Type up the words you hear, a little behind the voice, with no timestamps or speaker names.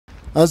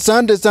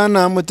Asante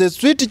sana. I'm the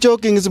sweet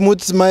joking,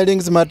 smooth smiling,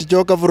 smart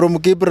joker from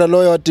Kibra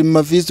loyalty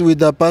mafisi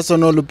with a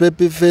personal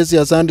peppy face.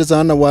 Asante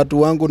sana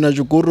watu wangu,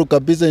 nashukuru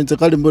kabisa.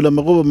 Insekali mbula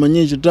makoba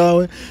manyishi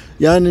tawe.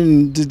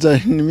 Yani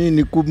mimi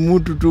ni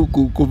kumutu tu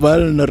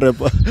kubali na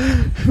rapa.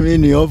 Mimi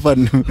ni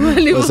orphan.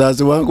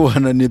 Wazazi wangu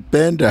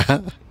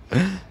wananipenda.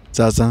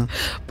 Sasa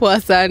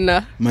poa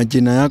sana.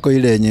 Majina yako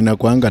ile yenye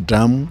inakuanga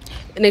tamu?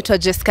 Naitwa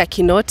Jessica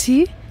Kinoti,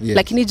 yes.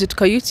 Lakini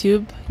jutuko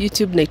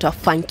YouTube naitwa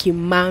Funky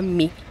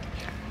Mami.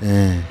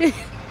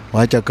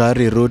 Wacha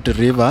carry root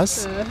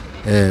rivers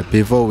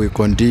before we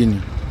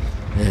continue.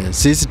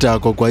 Sister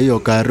ako kwa hiyo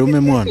car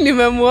umemwona?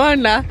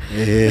 Nimemuona.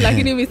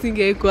 Lakini mimi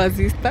singekuwa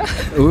sister.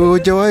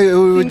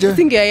 Uje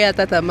singea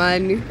hata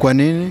tamani. Kwa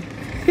nini?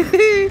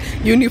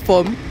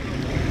 Uniform.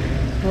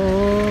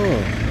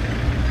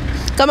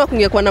 Kama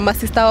kungekuwa na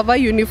masista wavaa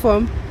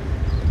uniform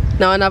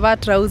na wanavaa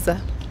trouser,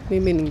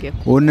 mimi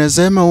ningekuwa.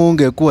 Unasema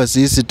ungekuwa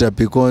sister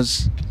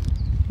because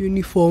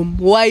uniform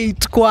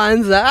white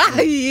kwanza.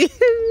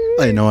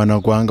 Na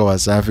wanakuanga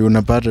wasafi.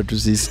 Unapata tu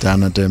sister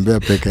anatembea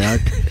peke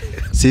yake.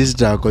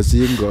 Sister ako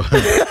single.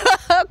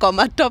 Kwa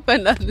matope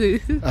na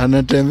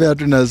anatembea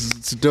tu na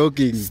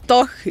stocking.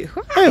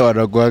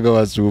 Wanakuanga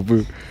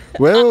wasupu.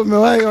 Wewe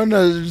umewahi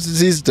ona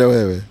sister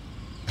wewe?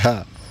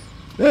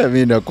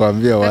 Mimi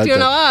nakwambia wacha. Ati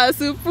unawa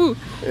supu.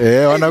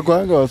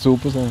 Wanakuanga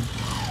wasupu sana.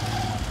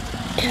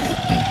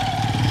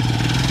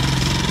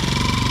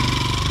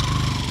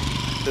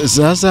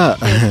 Sasa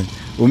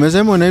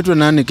umesema unaitwa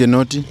nani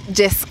Kinoti?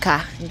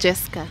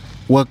 Jessica.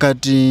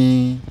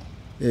 Wakati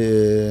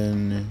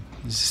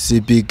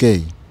CPK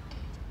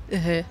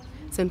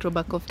Central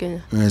Bank of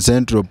Kenya.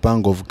 Central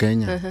Bank of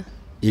Kenya.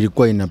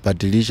 Ilikuwa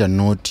inapatilisha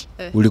noti.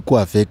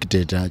 Ulikuwa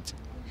affected aje?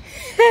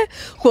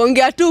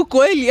 Kuongea tu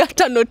kweli,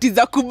 hata noti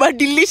za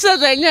kubadilisha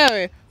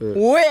zenyewe.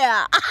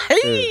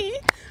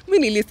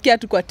 Mimi nilisikia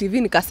tu kwa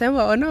TV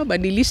nikasema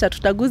wanaobadilisha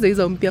tutaguza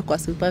hizo mpya kwa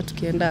super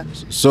tukienda.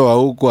 So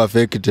hauko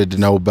affected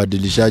na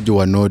ubadilishaji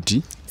wa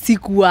noti?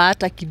 Sikuwa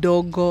hata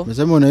kidogo.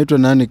 Unasema unaitwa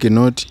nani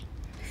Kinoti?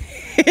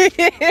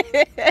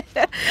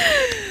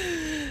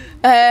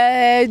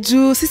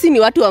 Juu sisi ni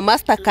watu wa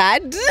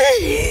Mastercard.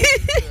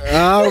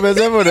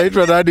 Umesema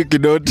unaitwa nani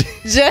Kinoti?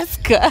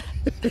 Jessica.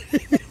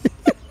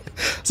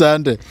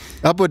 Sante.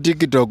 Hapo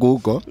TikTok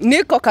huko?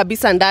 Niko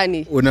kabisa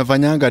ndani.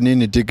 Unafanyanga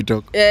nini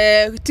TikTok?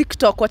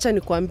 TikTok wacha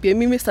nikwambie,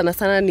 mimi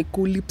sana ni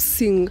lip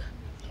sync,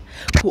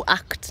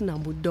 act na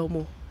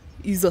mdomo.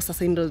 Hizo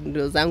sasa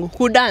ndio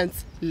zangu. Dance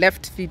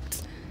left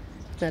feet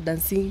na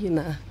dancing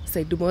na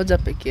side moja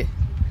pekee.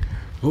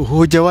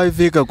 Hujawahi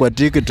fika kwa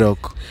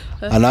TikTok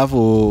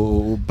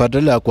alafu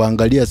badala ya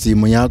kuangalia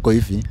simu yako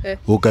hivi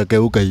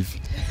ukakeuka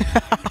hivi?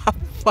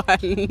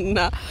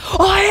 Fana.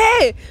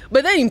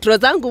 But the intro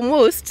zangu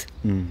most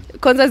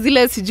kwanza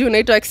zile sijui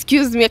unaitwa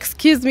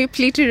excuse me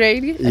pretty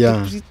lady.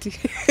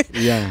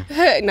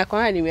 Na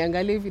kwa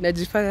nimeangalia hivi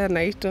najifanya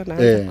naitwa na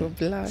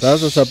kublash.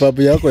 Sasa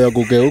sababu yako ya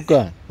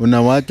kukeuka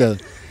unawacha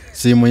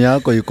simu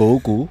yako iko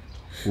huku,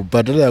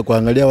 badala ya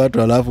kuangalia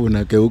watu alafu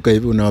unakeuka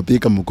hivi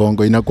unawapika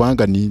mkongo,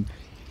 inakuanga nini?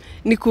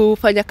 Ni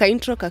kufanya ka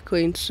intro kako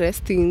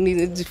interesting,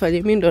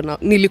 nijifanye mimi ndo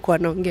nilikuwa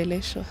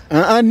naongeleshwa.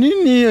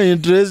 Nini hiyo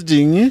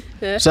interesting?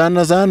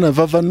 Sana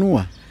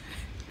fafanua.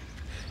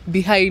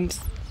 Behind.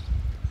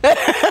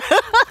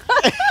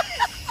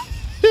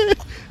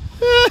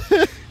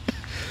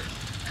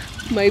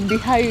 My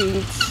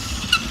behind.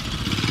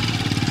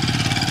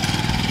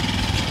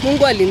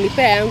 Mungu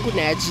alinipea yangu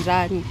na ya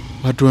jirani.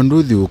 Watu wa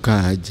Nduthi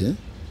ukaa aje?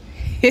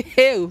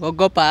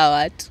 Ogopa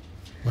watu.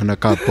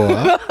 Wanakaa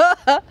poa.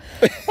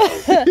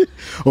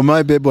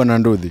 Umaibebwa na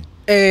Nduthi?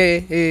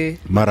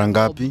 Mara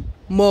ngapi?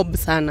 Mob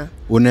sana.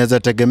 Unaweza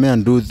tegemea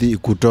Nduthi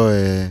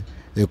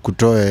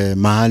kutoe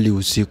mahali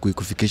usiku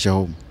ikufikisha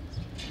home?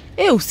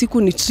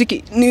 Usiku ni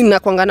tricky.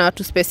 Ninakuanga na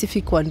watu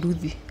specific wa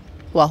Nduthi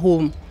wa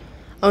home.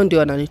 Hao ndio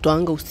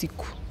wananitoanga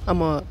usiku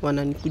ama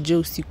wananikujia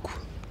usiku.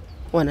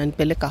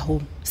 Wananipeleka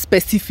home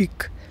specific.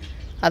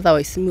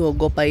 Otherwise mimi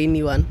ogopa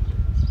anyone.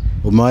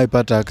 Umewahi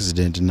pata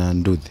accident na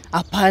Nduthi?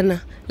 Hapana,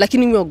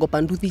 lakini mimi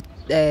ogopa Nduthi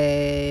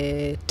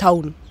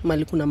town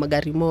mali kuna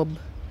magari mob.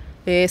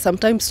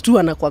 Sometimes tu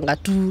anakuanga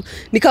tu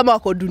ni kama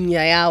wako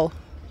dunia yao.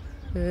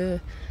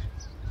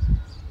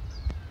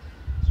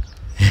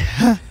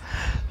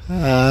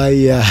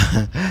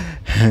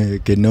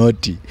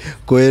 Kinoti.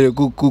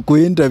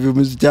 Kuinterview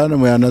msichana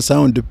mwenye ana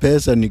sound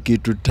pesa ni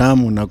kitu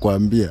tamu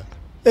nakwambia.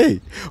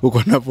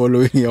 Uko na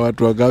following ya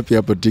watu wangapi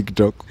hapo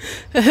TikTok?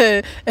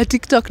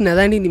 TikTok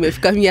nadhani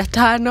nimefika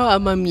 500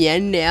 ama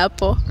 400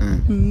 hapo.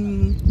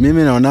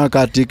 Mimi naona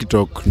kama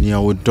TikTok ni ya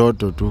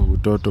utoto tu,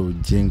 utoto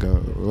ujinga.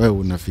 Wewe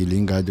una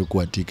feeling aje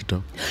kwa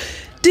TikTok?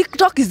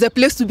 TikTok is the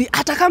place to be.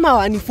 Hata kama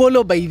wani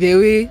follow by the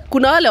way,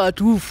 kuna wale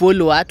watu who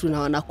follow watu na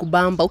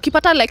wanakubamba.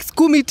 Ukipata likes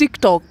 10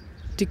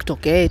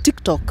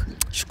 TikTok.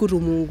 Shukuru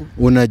Mungu.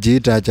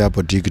 Unajiita acha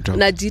hapo TikTok?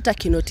 Najiita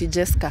Kinoti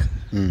Jessica.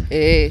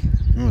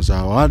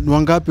 Sawa.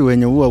 Wangapi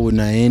wenye huwa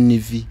una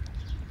envy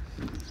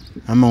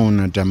ama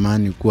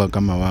unatamani kuwa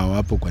kama wao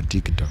hapo kwa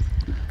TikTok?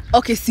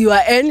 Okay,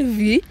 siwa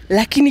envy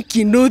lakini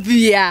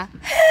Kinoti ya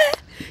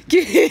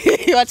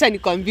Wacha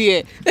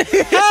nikwambie.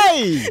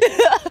 Hey!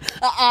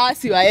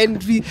 Si wa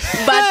envy.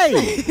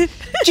 But Hey!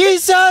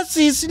 Jesus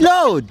is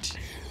Lord.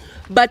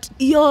 But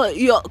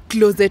your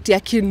closet ya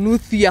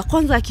Kinuthi ya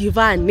kwanza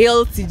akivaa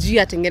nails sijui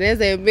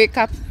atengeneze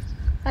makeup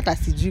hata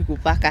sijui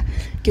kupaka.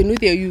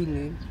 Kinuthi ya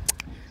yuni.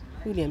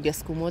 Niambia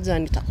siku moja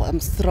nitakuwa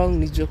strong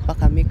nijue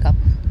kupaka makeup.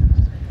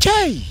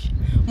 Chai!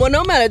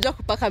 Mwanaume anajua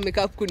kupaka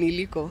makeup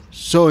kuniliko.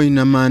 So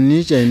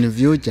inamaanisha in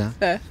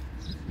future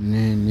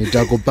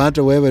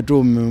nitakupata wewe tu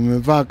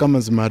umevaa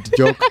kama smart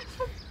joke.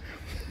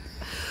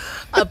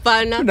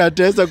 Hapana.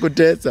 Unatesa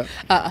kutesa.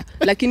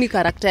 Lakini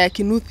karakta ya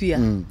Kinuthia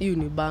hiyo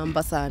ni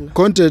bamba sana.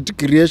 Content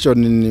creation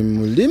ni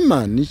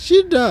mlima, ni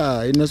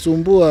shida,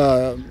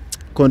 inasumbua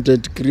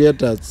content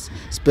creators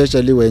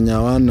especially wenye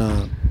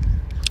hawana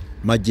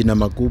majina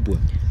makubwa.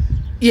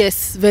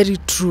 Yes, very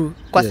true.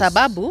 Kwa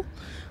sababu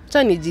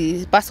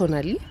niji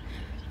personally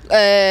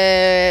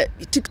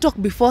TikTok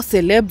before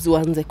celebs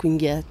waanze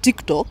kuingia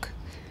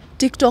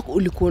TikTok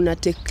ulikuwa una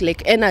take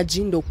like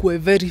energy ndo kuwe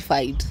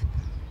verified.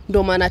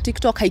 Ndo maana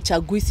TikTok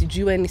haichagui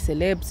sijui wewe ni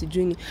celeb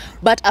sijui ni,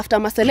 but after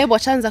ma celeb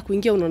wachaanza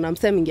kuingia unaona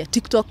msema ingia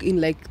TikTok in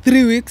like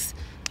 3 weeks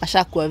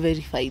ashakuwa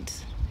verified.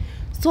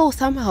 So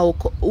somehow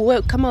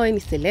kama wewe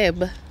ni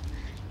celeb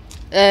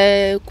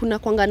kuna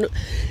kwanga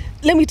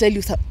let me tell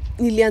you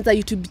nilianza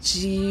YouTube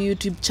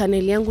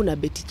channel yangu na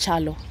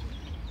Chiallo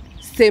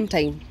same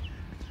time.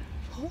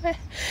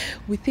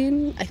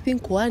 Within I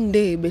think one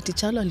day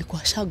Chiallo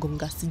alikuwa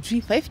shagonga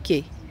sijui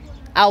 5k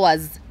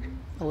hours.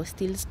 I was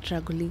still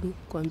struggling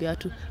kuambia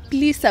watu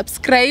please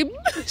subscribe,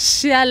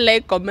 share,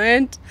 like,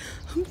 comment.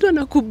 Mtu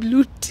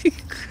anakublue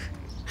tick.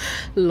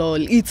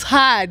 Lol, it's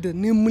hard,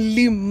 ni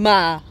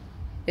mlima.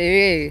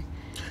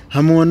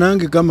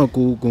 Hamuonangi kama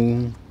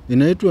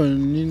inaitwa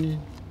nini?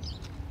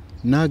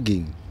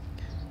 Nagging.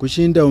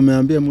 Kushinda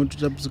umeambia mtu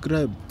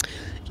subscribe.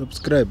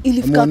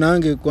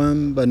 Hamuonangi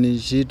kwamba ni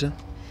shida?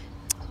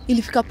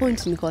 Ilifika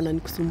point nikaona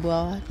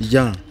nikusumbua watu.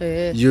 Yeah.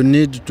 You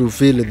need to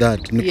feel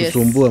that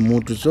nikusumbua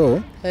mtu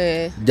so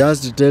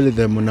just tell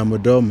them na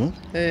mdomo.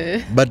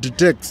 But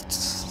text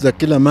za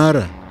kila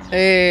mara.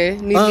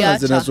 Niliacha.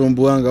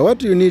 Zinasumbuanga.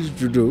 What you need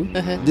to do,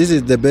 this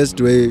is the best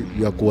way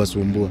ya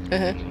kuwasumbua.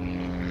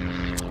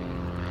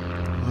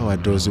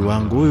 Wadozi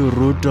wangu huyu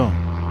Ruto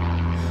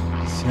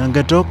si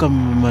angetoka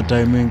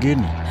matime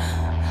mengine.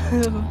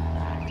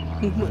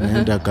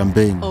 Anaenda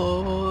campaign.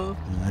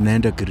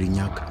 Anaenda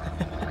Kirinyaka.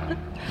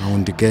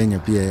 Mount Kenya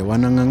pia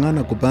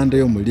wanangangana kupanda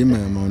hiyo mlima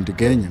ya Mount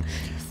Kenya.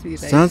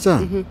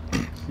 Sasa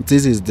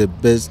this is the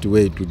best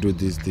way to do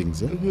these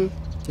things.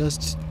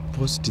 Just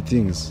post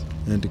things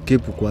and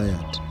keep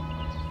quiet.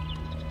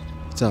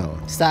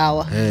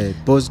 Sawa.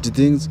 Post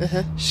things,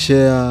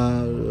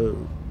 share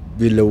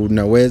vile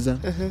unaweza,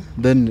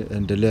 then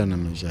endelea na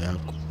maisha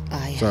yako.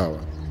 Sawa.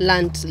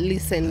 Learn,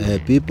 listen.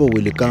 People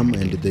will come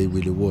and they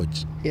will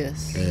watch.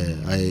 Yes.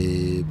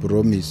 I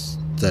promise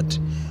that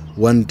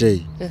one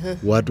day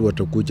watu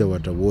watakuja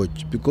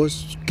watawatch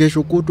because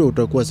kesho kutwa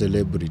utakuwa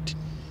celebrity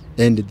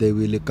and they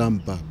will come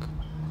back.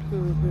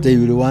 They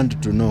will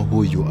want to know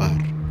who you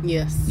are.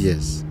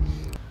 Yes.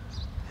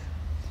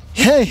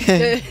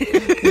 Hey.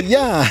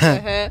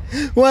 Yeah.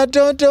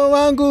 Watoto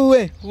wangu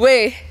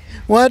we.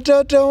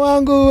 Watoto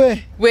wangu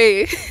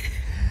we.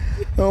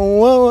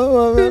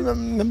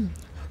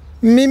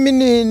 Mimi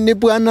ni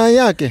bwana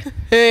yake.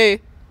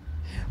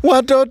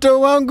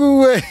 Watoto wangu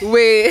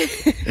we.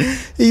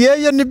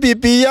 Yeye ni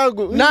bibi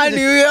yangu.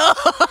 Nani huyo?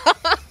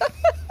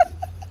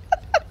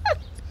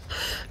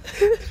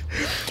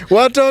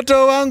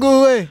 Watoto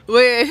wangu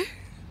we.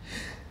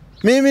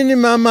 Mimi ni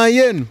mama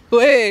yenu.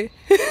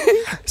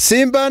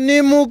 Simba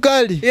ni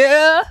mukali.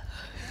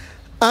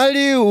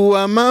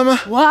 Aliua mama.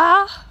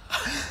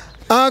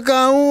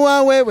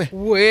 Akaua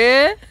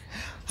wewe.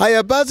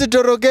 Haya basi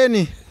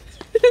torokeni.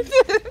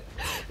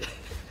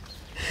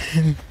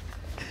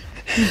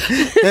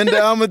 And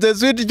the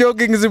sweet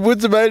joking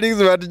zibuti smiling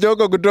smart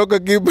joke kutoka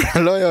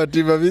Kibra lawyer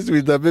Timavisi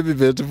with a baby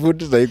best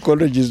food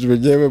psychologist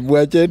mwenyewe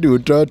mwacheni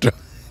utoto.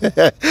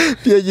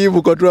 Pia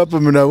jibu kwa tu hapa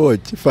mna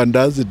watch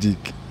fantastic.